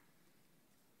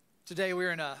Today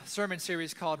we're in a sermon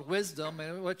series called Wisdom,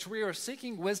 in which we are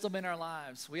seeking wisdom in our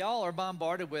lives. We all are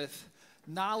bombarded with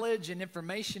knowledge and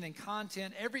information and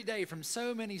content every day from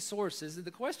so many sources. And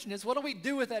the question is, what do we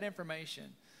do with that information?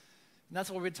 And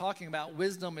that's what we've been talking about.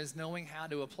 Wisdom is knowing how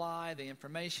to apply the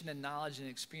information and knowledge and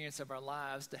experience of our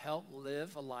lives to help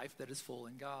live a life that is full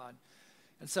in God.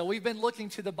 And so we've been looking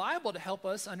to the Bible to help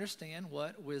us understand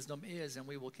what wisdom is, and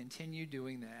we will continue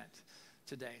doing that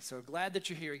today. So glad that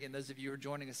you're here again. Those of you who are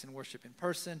joining us in worship in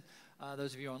person,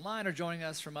 those of you online are joining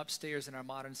us from upstairs in our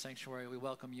modern sanctuary. We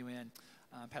welcome you in,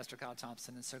 Pastor Kyle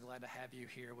Thompson, and so glad to have you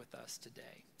here with us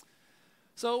today.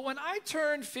 So when I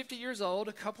turned 50 years old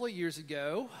a couple of years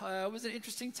ago, it was an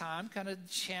interesting time, kind of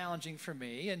challenging for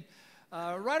me. And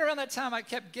right around that time, I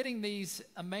kept getting these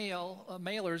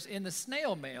mailers in the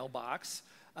snail mail box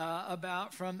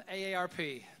from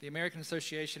AARP, the American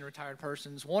Association of Retired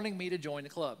Persons, wanting me to join the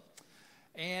club.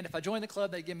 And if I joined the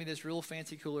club, they'd give me this real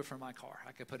fancy cooler for my car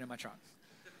I could put in my trunk.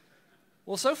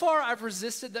 Well, so far, I've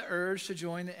resisted the urge to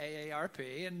join the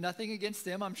AARP, and nothing against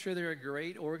them. I'm sure they're a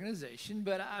great organization,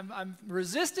 but I'm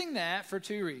resisting that for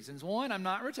two reasons. One, I'm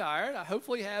not retired. I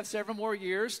hopefully have several more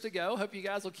years to go. Hope you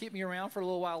guys will keep me around for a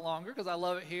little while longer because I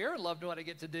love it here. I love what I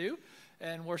get to do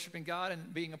and worshiping God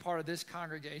and being a part of this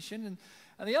congregation. And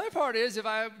the other part is, if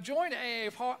I joined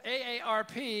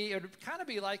AARP, it would kind of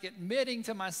be like admitting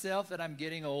to myself that I'm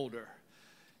getting older.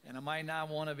 And I might not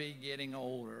want to be getting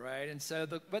older, right? And so,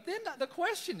 but then the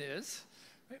question is,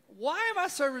 right, why am I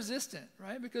so resistant,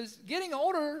 right? Because getting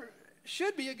older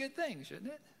should be a good thing, shouldn't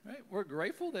it? Right? We're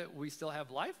grateful that we still have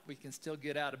life. We can still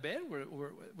get out of bed.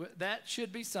 That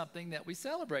should be something that we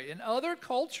celebrate. In other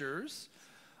cultures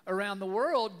around the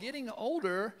world, getting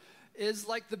older is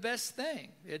like the best thing.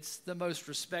 It's the most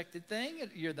respected thing.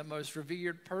 You're the most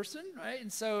revered person, right?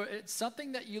 And so it's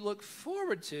something that you look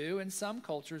forward to in some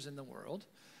cultures in the world.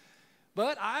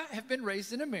 But I have been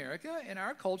raised in America, and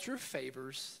our culture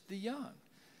favors the young.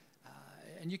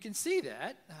 And you can see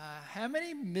that. How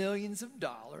many millions of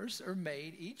dollars are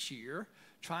made each year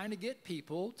trying to get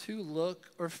people to look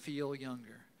or feel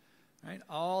younger? Right?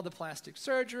 All the plastic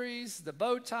surgeries, the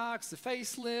Botox, the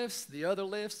facelifts, the other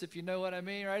lifts, if you know what I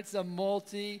mean, right? It's a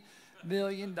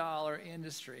multi-million-dollar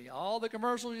industry. All the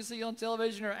commercials you see on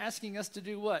television are asking us to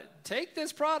do what? Take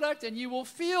this product and you will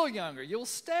feel younger. You'll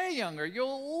stay younger.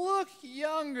 You'll look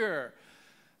younger.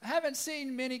 I haven't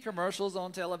seen many commercials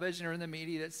on television or in the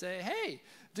media that say, hey,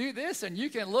 do this and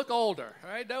you can look older,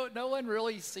 right? No one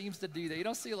really seems to do that. You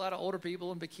don't see a lot of older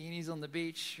people in bikinis on the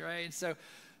beach, right? And so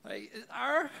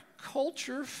our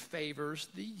culture favors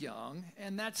the young,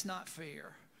 and that's not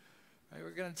fair. Right?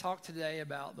 We're going to talk today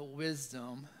about the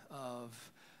wisdom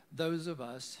of those of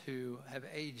us who have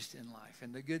aged in life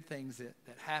and the good things that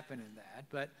happen in that.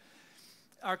 But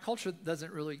our culture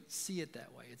doesn't really see it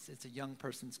that way. It's a young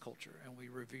person's culture, and we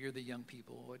revere the young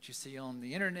people. What you see on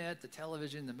the internet, the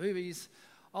television, the movies,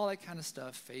 all that kind of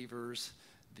stuff favors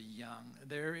the young.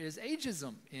 There is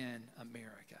ageism in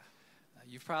America.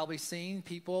 You've probably seen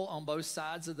people on both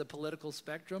sides of the political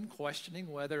spectrum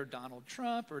questioning whether Donald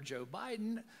Trump or Joe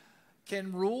Biden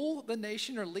can rule the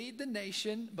nation or lead the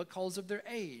nation because of their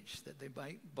age, that they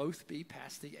might both be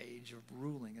past the age of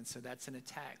ruling. And so that's an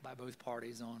attack by both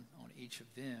parties on each of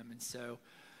them. And so,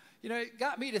 it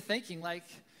got me to thinking, like,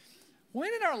 when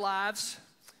in our lives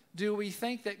do we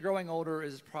think that growing older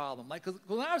is a problem? Like,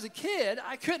 when I was a kid,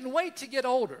 I couldn't wait to get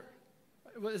older.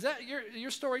 Was that your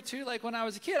story too? Like when I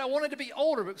was a kid, I wanted to be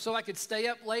older so I could stay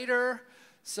up later,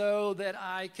 so that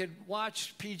I could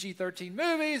watch PG-13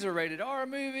 movies or rated R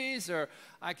movies, or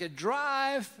I could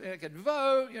drive, I could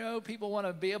vote. People want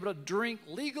to be able to drink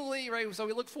legally, right? So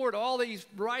we look forward to all these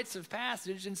rites of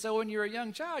passage. And so when you're a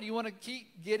young child, you want to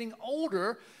keep getting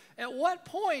older. At what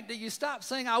point do you stop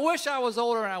saying, I wish I was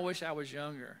older and I wish I was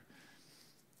younger?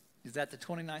 Is that the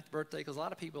 29th birthday? Because a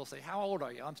lot of people say, how old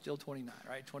are you? I'm still 29,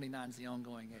 right? 29 is the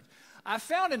ongoing age. I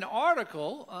found an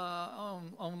article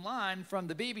online from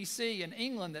the BBC in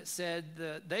England that said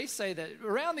they say that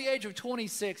around the age of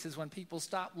 26 is when people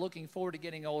stop looking forward to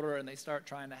getting older and they start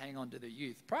trying to hang on to their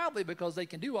youth. Probably because they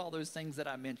can do all those things that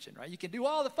I mentioned, right? You can do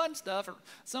all the fun stuff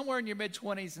somewhere in your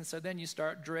mid-20s, and so then you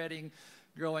start dreading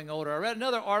growing older. I read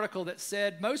another article that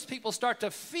said most people start to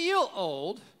feel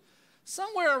old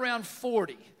somewhere around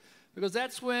 40. Because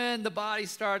that's when the body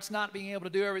starts not being able to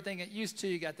do everything it used to.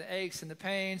 You got the aches and the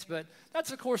pains, but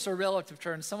that's, of course, a relative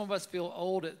term. Some of us feel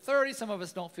old at 30. Some of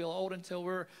us don't feel old until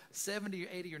we're 70 or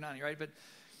 80 or 90, right? But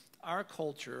our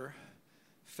culture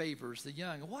favors the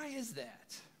young. Why is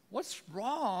that? What's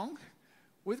wrong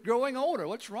with growing older?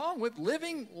 What's wrong with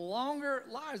living longer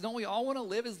lives? Don't we all want to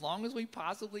live as long as we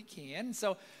possibly can? And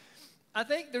so I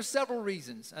think there's several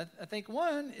reasons. I think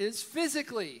one is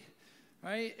physically,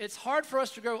 right? It's hard for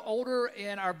us to grow older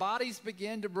and our bodies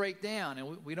begin to break down.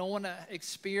 And we don't want to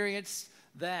experience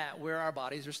that where our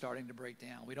bodies are starting to break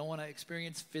down. We don't want to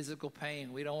experience physical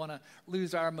pain. We don't want to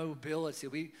lose our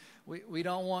mobility. We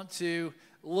don't want to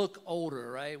look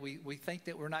older, right? We think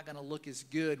that we're not going to look as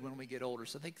good when we get older.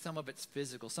 So I think some of it's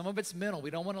physical. Some of it's mental. We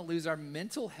don't want to lose our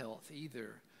mental health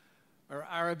either, or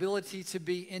our ability to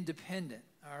be independent,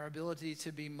 our ability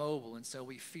to be mobile. And so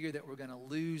we fear that we're going to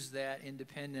lose that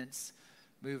independence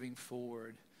moving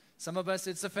forward. Some of us,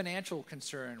 it's a financial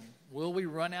concern. Will we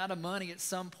run out of money at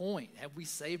some point? Have we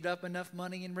saved up enough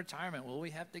money in retirement? Will we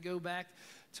have to go back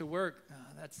to work?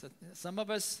 Some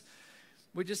of us,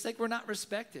 we just think we're not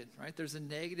respected, right? There's a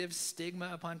negative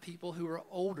stigma upon people who are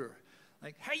older.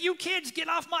 Like, hey, you kids, get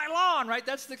off my lawn, right?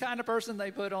 That's the kind of person they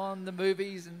put on the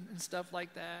movies and stuff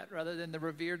like that, rather than the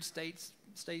revered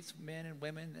statesmen and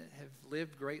women that have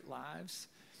lived great lives.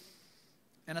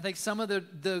 And I think some of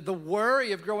the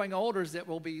worry of growing older is that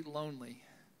we'll be lonely.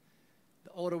 The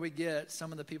older we get,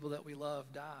 some of the people that we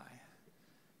love die.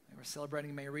 We're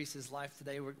celebrating Maryse's life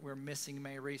today. We're missing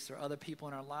Maryse. There are other people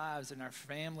in our lives and our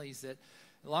families that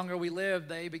the longer we live,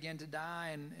 they begin to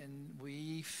die, and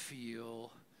we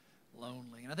feel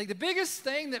lonely. And I think the biggest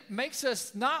thing that makes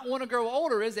us not want to grow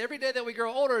older is every day that we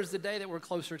grow older is the day that we're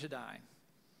closer to dying.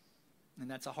 And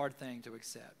that's a hard thing to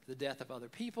accept. The death of other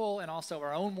people and also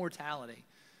our own mortality.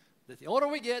 That the older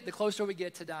we get, the closer we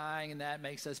get to dying, and that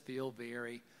makes us feel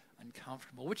very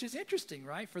uncomfortable, which is interesting,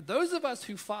 right? For those of us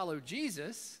who follow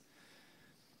Jesus,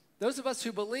 those of us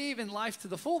who believe in life to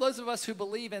the full, those of us who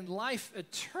believe in life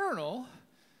eternal,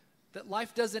 that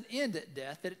life doesn't end at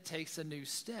death, that it takes a new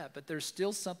step. But there's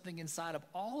still something inside of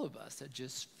all of us that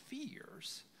just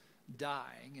fears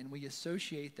dying, and we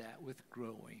associate that with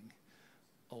growing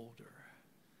older.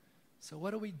 So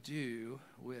what do we do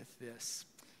with this?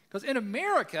 Because in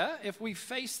America, if we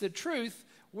face the truth,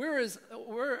 we're as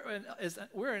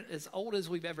old as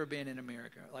we've ever been in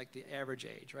America, like the average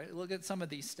age, right? Look at some of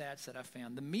these stats that I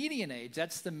found. The median age,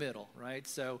 that's the middle, right?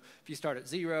 So if you start at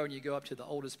 0 and you go up to the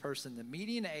oldest person, the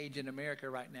median age in America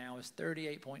right now is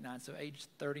 38.9, so age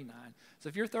 39. So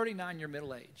if you're 39, you're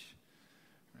middle age,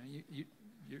 right?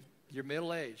 You're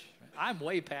middle age. I'm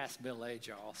way past middle age,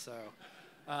 y'all, so...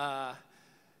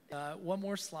 one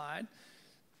more slide.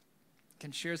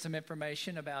 Can share some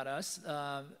information about us.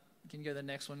 Can you go to the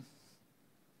next one?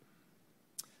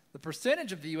 The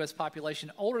percentage of the U.S.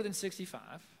 population older than 65,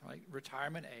 right,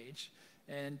 retirement age.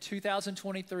 In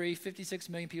 2023, 56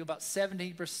 million people, about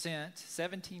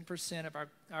 17% of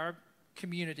our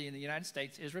community in the United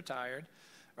States is retired,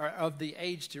 or of the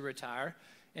age to retire.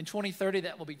 In 2030,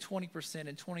 that will be 20%.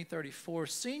 In 2034,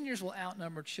 seniors will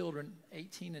outnumber children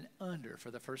 18 and under for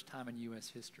the first time in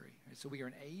U.S. history. So we're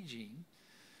an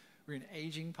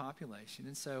aging population.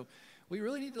 And so we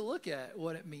really need to look at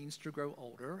what it means to grow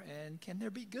older, and can there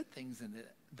be good things in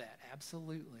that?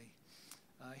 Absolutely.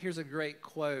 Here's a great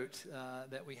quote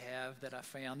that we have that I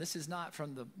found. This is not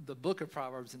from the book of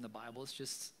Proverbs in the Bible. It's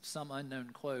just some unknown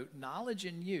quote. Knowledge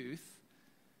in youth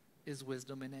is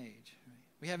wisdom in age.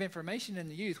 We have information in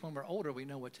the youth. When we're older, we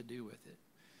know what to do with it.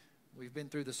 We've been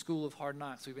through the school of hard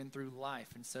knocks. We've been through life.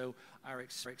 And so our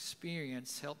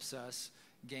experience helps us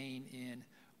gain in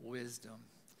wisdom.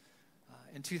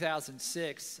 In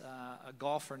 2006, a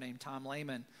golfer named Tom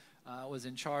Lehman was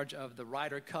in charge of the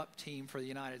Ryder Cup team for the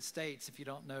United States. If you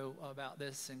don't know about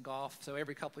this in golf, so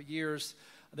every couple of years,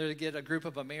 they get a group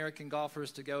of American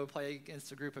golfers to go play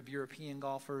against a group of European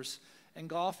golfers. And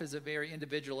golf is a very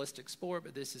individualistic sport,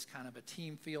 but this is kind of a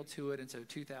team feel to it. And so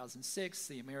 2006,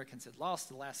 the Americans had lost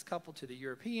the last couple to the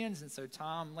Europeans, and so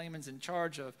Tom Lehman's in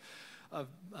charge of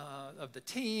the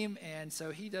team, and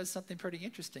so he does something pretty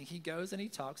interesting. He goes and he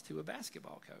talks to a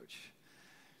basketball coach.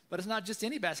 But it's not just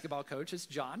any basketball coach. It's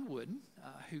John Wooden,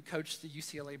 who coached the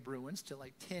UCLA Bruins to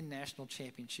like 10 national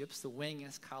championships, the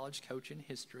winningest college coach in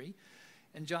history.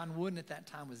 And John Wooden at that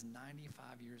time was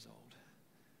 95 years old.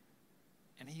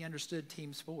 And he understood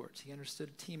team sports. He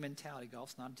understood team mentality.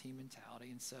 Golf's not a team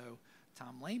mentality. And so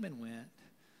Tom Lehman went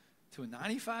to a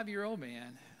 95-year-old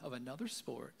man of another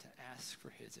sport to ask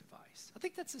for his advice. I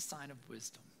think that's a sign of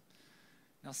wisdom.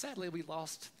 Now, sadly, we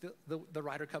lost the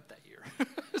Ryder Cup that year,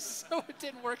 so it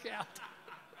didn't work out.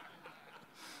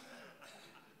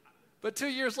 But 2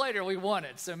 years later, we won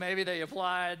it, so maybe they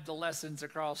applied the lessons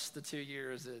across the 2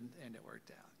 years, and it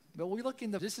worked out. But we look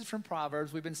this is from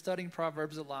Proverbs. We've been studying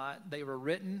Proverbs a lot. They were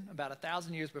written about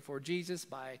 1,000 years before Jesus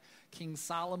by King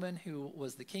Solomon, who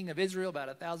was the king of Israel about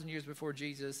 1,000 years before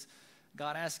Jesus.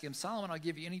 God asked him, Solomon, I'll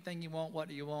give you anything you want. What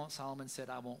do you want? Solomon said,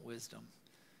 I want wisdom.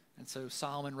 And so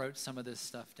Solomon wrote some of this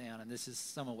stuff down, and this is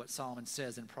some of what Solomon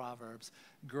says in Proverbs.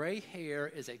 Gray hair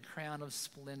is a crown of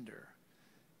splendor.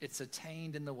 It's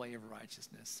attained in the way of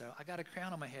righteousness. So I got a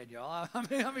crown on my head, y'all.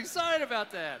 I'm excited about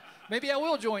that. Maybe I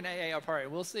will join AARP.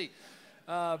 We'll see.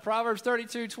 Proverbs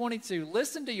 32:22.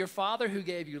 Listen to your father who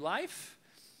gave you life,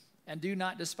 and do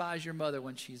not despise your mother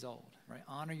when she's old. Right?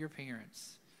 Honor your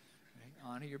parents.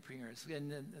 Right? Honor your parents.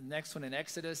 And the next one in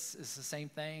Exodus is the same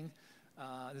thing.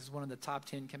 This is one of the top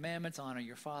 10 commandments. Honor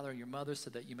your father and your mother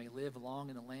so that you may live long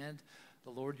in the land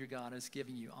the Lord your God is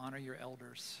giving you. Honor your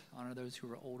elders. Honor those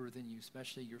who are older than you,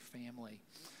 especially your family.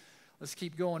 Let's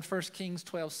keep going. 1 Kings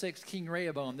 12:6, King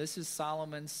Rehoboam. This is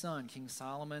Solomon's son. King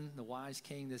Solomon, the wise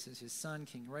king. This is his son,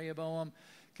 King Rehoboam.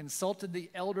 Consulted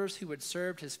the elders who had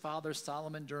served his father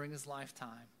Solomon during his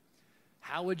lifetime.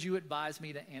 How would you advise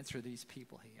me to answer these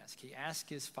people, he asked. He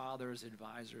asked his father's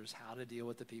advisors how to deal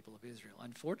with the people of Israel.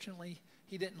 Unfortunately,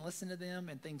 he didn't listen to them,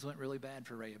 and things went really bad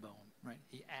for Rehoboam. Right?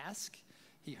 He asked,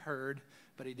 he heard,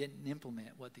 but he didn't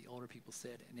implement what the older people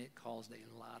said, and it caused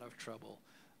a lot of trouble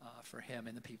for him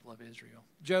and the people of Israel.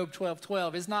 Job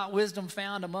 12:12, is not wisdom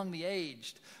found among the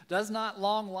aged? Does not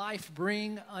long life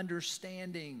bring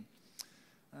understanding?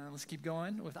 Let's keep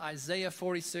going with Isaiah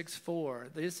 46:4.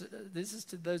 This is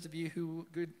to those of you who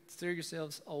consider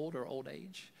yourselves old or old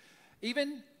age.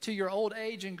 Even to your old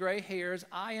age and gray hairs,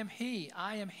 I am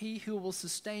he who will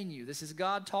sustain you. This is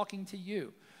God talking to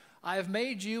you. I have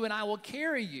made you and I will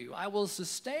carry you. I will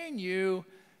sustain you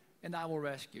and I will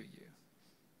rescue you.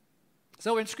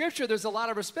 So in Scripture, there's a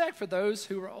lot of respect for those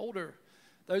who are older,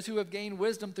 those who have gained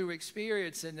wisdom through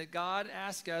experience, and that God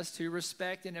asks us to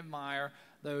respect and admire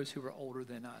those who are older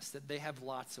than us, that they have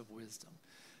lots of wisdom.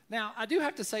 Now, I do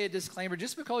have to say a disclaimer.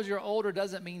 Just because you're older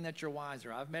doesn't mean that you're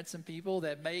wiser. I've met some people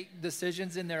that make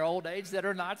decisions in their old age that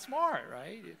are not smart,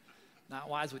 right? Not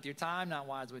wise with your time, not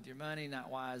wise with your money, not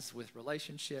wise with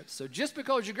relationships. So just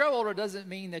because you grow older doesn't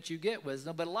mean that you get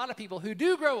wisdom. But a lot of people who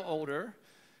do grow older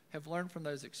have learned from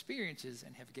those experiences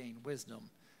and have gained wisdom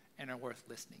and are worth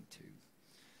listening to.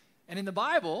 And in the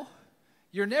Bible,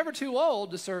 you're never too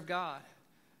old to serve God.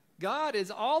 God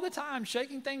is all the time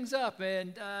shaking things up,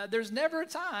 and there's never a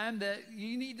time that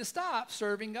you need to stop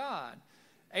serving God.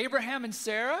 Abraham and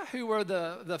Sarah, who were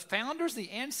the founders,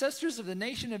 the ancestors of the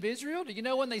nation of Israel, do you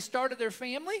know when they started their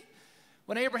family?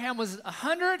 When Abraham was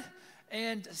 100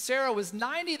 and Sarah was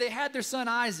 90, they had their son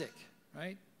Isaac,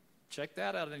 right? Check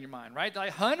that out in your mind, right?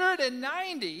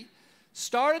 190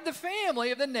 started the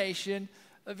family of the nation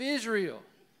of Israel.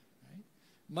 Right?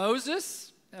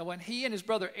 Moses, when he and his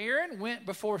brother Aaron went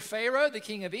before Pharaoh, the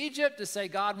king of Egypt, to say,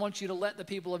 God wants you to let the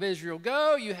people of Israel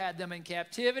go. You had them in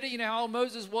captivity. You know how old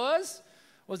Moses was?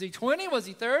 Was he 20? Was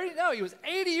he 30? No, he was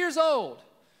 80 years old.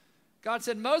 God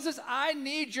said, Moses, I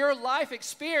need your life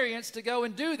experience to go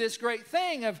and do this great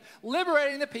thing of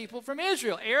liberating the people from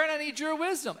Israel. Aaron, I need your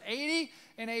wisdom. 80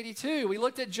 and 82. We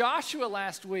looked at Joshua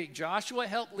last week. Joshua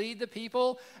helped lead the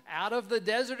people out of the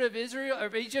desert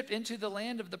of Egypt into the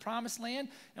land of the promised land.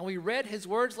 And we read his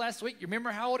words last week. You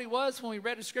remember how old he was when we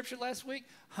read his scripture last week?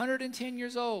 110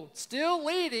 years old. Still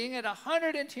leading at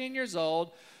 110 years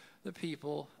old the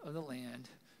people of the land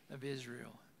of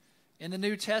Israel. In the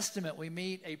New Testament, we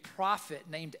meet a prophet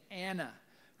named Anna.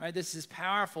 Right, this is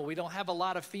powerful. We don't have a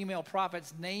lot of female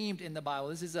prophets named in the Bible.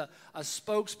 This is a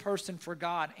spokesperson for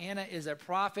God. Anna is a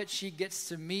prophet. She gets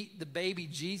to meet the baby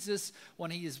Jesus when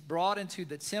he is brought into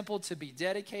the temple to be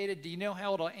dedicated. Do you know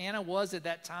how old Anna was at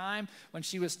that time when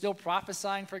she was still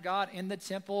prophesying for God in the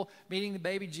temple, meeting the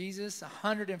baby Jesus?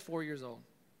 104 years old.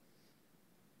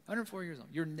 104 years old.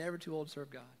 You're never too old to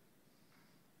serve God.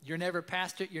 You're never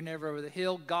past it. You're never over the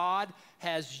hill. God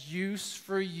has use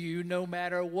for you no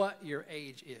matter what your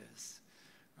age is.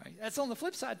 Right? That's on the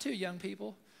flip side too, young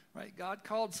people. Right? God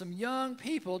called some young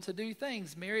people to do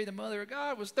things. Mary, the mother of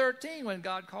God, was 13 when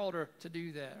God called her to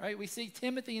do that. Right? We see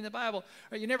Timothy in the Bible.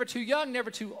 Right? You're never too young, never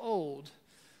too old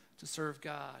to serve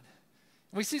God.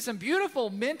 We see some beautiful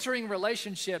mentoring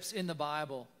relationships in the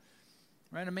Bible.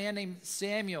 Right? A boy named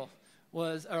Samuel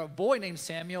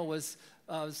was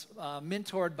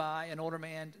mentored by an older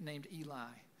man named Eli.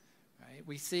 Right?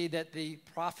 We see that the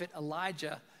prophet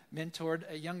Elijah mentored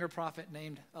a younger prophet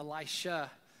named Elisha,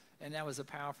 and that was a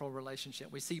powerful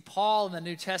relationship. We see Paul in the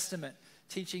New Testament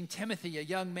teaching Timothy, a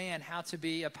young man, how to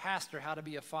be a pastor, how to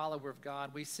be a follower of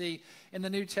God. We see in the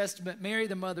New Testament Mary,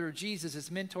 the mother of Jesus, is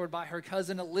mentored by her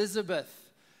cousin Elizabeth,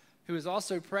 who is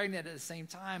also pregnant at the same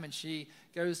time, and she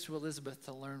goes to Elizabeth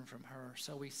to learn from her.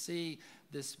 So we see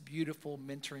this beautiful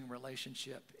mentoring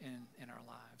relationship in our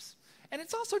lives. And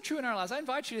it's also true in our lives. I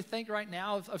invite you to think right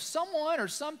now of someone or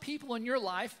some people in your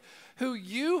life who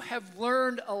you have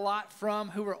learned a lot from,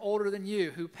 who are older than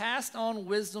you, who passed on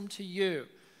wisdom to you.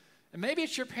 And maybe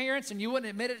it's your parents and you wouldn't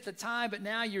admit it at the time, but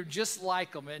now you're just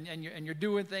like them and you're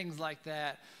doing things like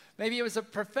that. Maybe it was a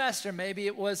professor. Maybe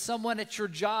it was someone at your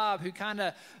job who kind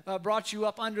of brought you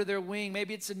up under their wing.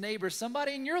 Maybe it's a neighbor,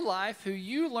 somebody in your life who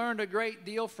you learned a great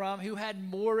deal from, who had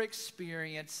more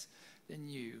experience than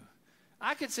you.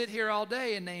 I could sit here all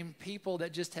day and name people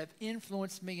that just have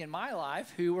influenced me in my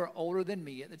life who were older than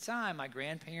me at the time. My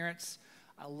grandparents,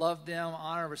 I love them,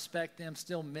 honor, respect them,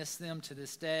 still miss them to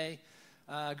this day.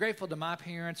 Grateful to my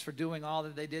parents for doing all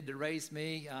that they did to raise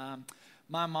me.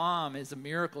 My mom is a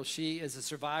miracle. She is a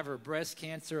survivor of breast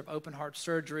cancer, of open heart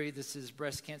surgery. This is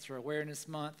Breast Cancer Awareness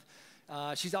Month.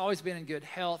 She's always been in good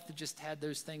health, just had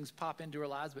those things pop into her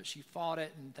lives, but she fought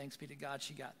it, and thanks be to God,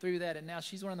 she got through that, and now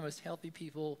she's one of the most healthy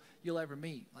people you'll ever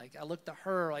meet. Like, I look to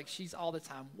her, like, she's all the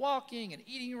time walking and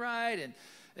eating right, and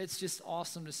it's just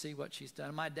awesome to see what she's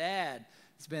done. My dad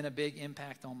has been a big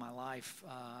impact on my life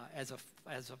as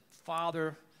a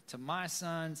father to my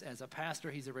sons, as a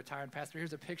pastor. He's a retired pastor.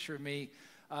 Here's a picture of me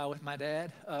with my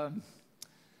dad.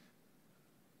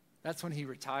 That's when he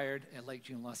retired at Lake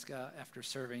Junaluska after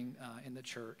serving in the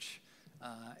church.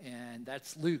 And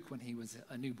that's Luke when he was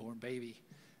a newborn baby.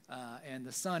 And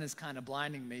the sun is kind of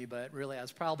blinding me, but really I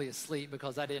was probably asleep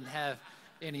because I didn't have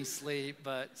any sleep.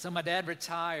 So my dad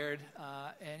retired,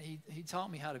 and he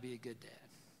taught me how to be a good dad.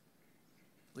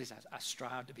 At least I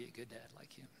strive to be a good dad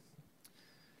like him.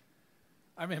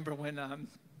 I remember when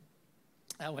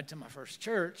I went to my first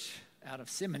church out of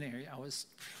seminary. I was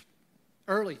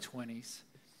early 20s.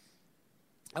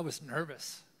 I was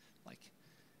nervous. Like,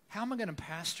 how am I going to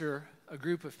pastor a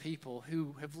group of people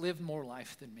who have lived more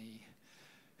life than me?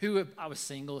 I was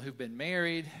single, who've been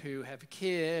married, who have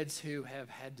kids, who have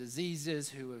had diseases,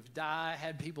 who have died,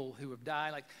 had people who have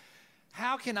died. Like,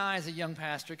 how can I, as a young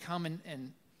pastor, come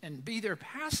and be their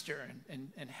pastor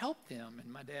and help them?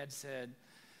 And my dad said,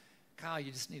 Kyle,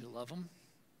 you just need to love them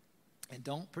and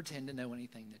don't pretend to know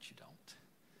anything that you don't.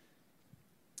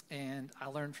 And I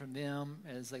learned from them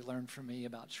as they learned from me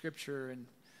about Scripture, and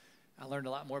I learned a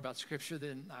lot more about Scripture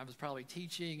than I was probably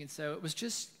teaching, and so it was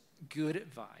just good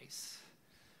advice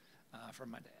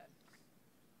from my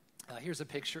dad. Here's a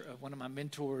picture of one of my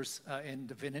mentors in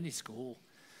divinity school,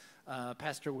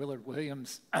 Pastor Willard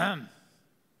Williams.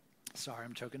 Sorry,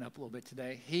 I'm choking up a little bit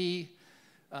today. He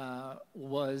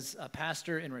was a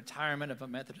pastor in retirement of a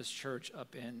Methodist church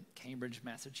up in Cambridge,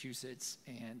 Massachusetts,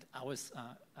 and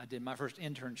I did my first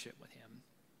internship with him.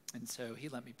 And so he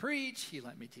let me preach, he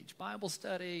let me teach Bible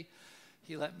study,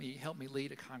 he let me help me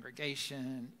lead a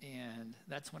congregation, and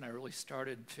that's when I really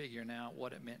started figuring out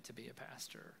what it meant to be a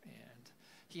pastor. And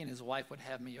he and his wife would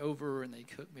have me over, and they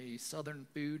cooked me Southern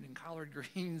food and collard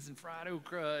greens and fried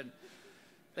okra, and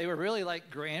they were really like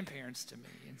grandparents to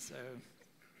me, and so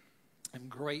I'm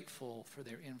grateful for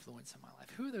their influence in my life.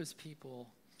 Who are those people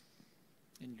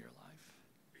in your life?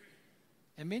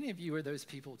 And many of you are those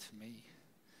people to me.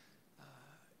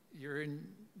 You're in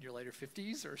your later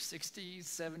 50s or 60s,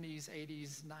 70s,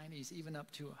 80s, 90s, even up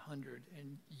to 100,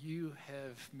 and you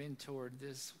have mentored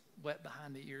this wet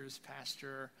behind the ears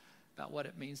pastor about what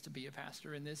it means to be a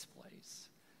pastor in this place.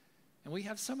 And we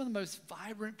have some of the most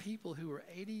vibrant people who are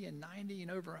 80 and 90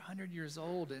 and over 100 years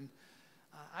old, and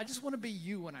I just want to be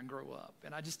you when I grow up,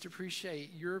 and I just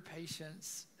appreciate your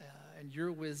patience and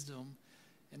your wisdom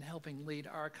in helping lead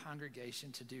our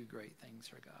congregation to do great things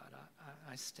for God.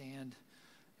 I stand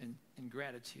in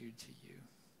gratitude to you.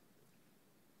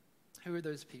 Who are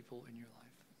those people in your life?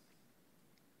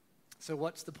 So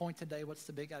what's the point today? What's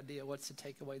the big idea? What's the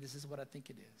takeaway? This is what I think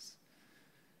it is.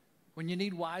 When you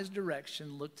need wise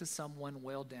direction, look to someone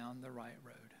well down the right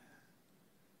road.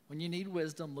 When you need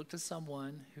wisdom, look to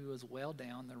someone who is well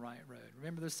down the right road.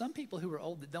 Remember, there's some people who are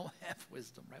old that don't have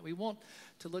wisdom, right? We want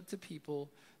to look to people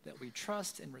that we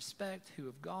trust and respect, who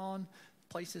have gone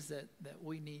places that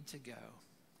we need to go.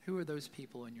 Who are those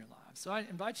people in your lives? So I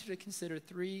invite you to consider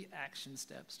 3 action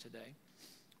steps today.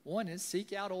 One is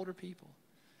seek out older people.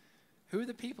 Who are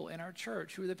the people in our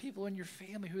church? Who are the people in your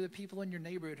family? Who are the people in your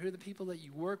neighborhood? Who are the people that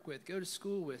you work with, go to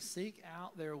school with? Seek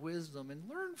out their wisdom and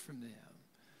learn from them.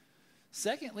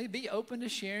 Secondly, be open to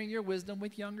sharing your wisdom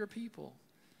with younger people.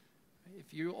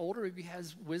 If you're older, if you have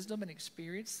wisdom and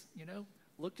experience,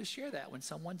 look to share that when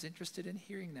someone's interested in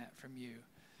hearing that from you.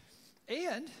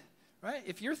 And, right,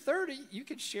 if you're 30, you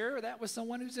could share that with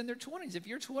someone who's in their 20s. If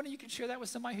you're 20, you could share that with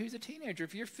somebody who's a teenager.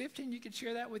 If you're 15, you could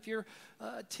share that with your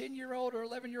 10-year-old or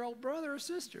 11-year-old brother or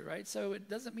sister, right? So it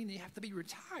doesn't mean you have to be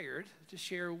retired to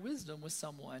share wisdom with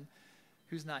someone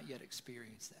who's not yet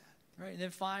experienced that. Right? And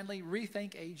then finally,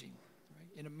 rethink aging.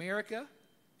 Right? In America,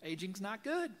 aging's not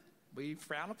good. We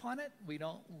frown upon it. We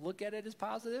don't look at it as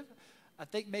positive. I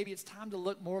think maybe it's time to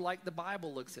look more like the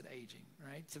Bible looks at aging,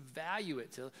 right? To value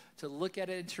it, to look at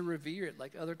it and to revere it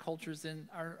like other cultures in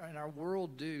our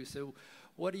world do. So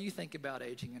what do you think about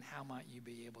aging, and how might you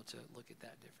be able to look at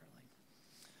that differently?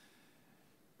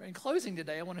 In closing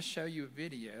today, I want to show you a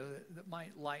video that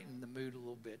might lighten the mood a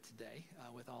little bit today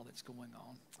with all that's going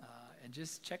on. And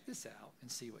just check this out and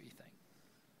see what you think.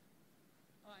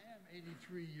 I am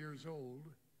 83 years old.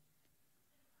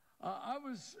 I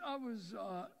was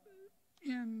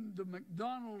in the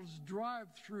McDonald's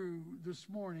drive-thru this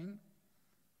morning.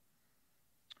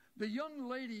 The young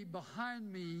lady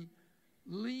behind me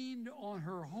leaned on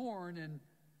her horn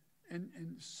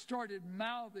and started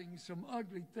mouthing some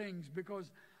ugly things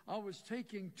because I was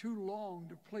taking too long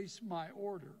to place my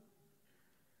order.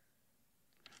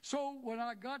 So when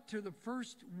I got to the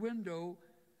first window,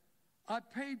 I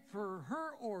paid for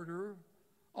her order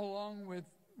along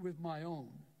with my own.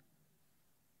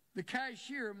 The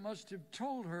cashier must have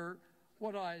told her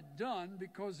what I had done,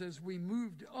 because as we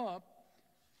moved up,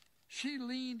 she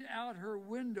leaned out her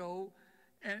window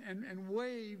and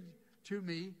waved to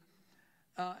me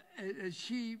as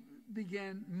she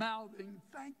began mouthing,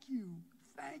 "Thank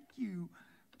you,"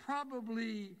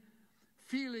 probably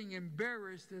feeling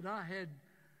embarrassed that I had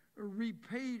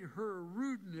repaid her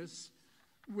rudeness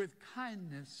with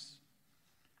kindness.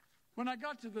 When I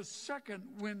got to the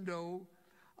second window,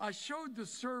 I showed the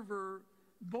server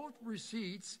both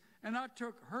receipts, and I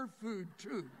took her food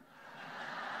too.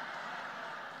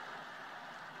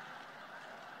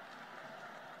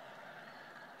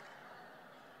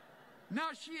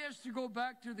 Now she has to go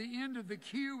back to the end of the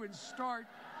queue and start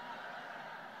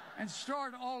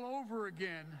all over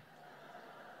again.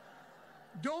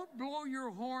 Don't blow your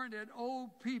horn at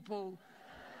old people.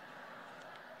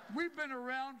 We've been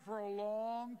around for a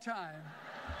long time.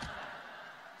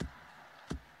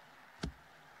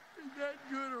 Is that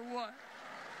good or what?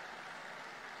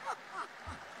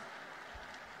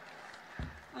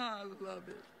 I love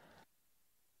it.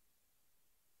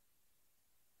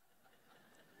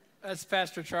 That's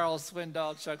Pastor Charles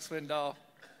Swindoll, Chuck Swindoll.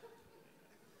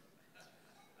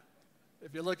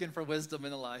 If you're looking for wisdom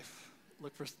in life,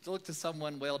 look to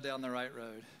someone well down the right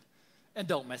road. And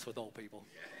don't mess with old people.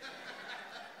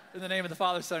 In the name of the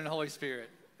Father, Son, and Holy Spirit,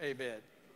 amen.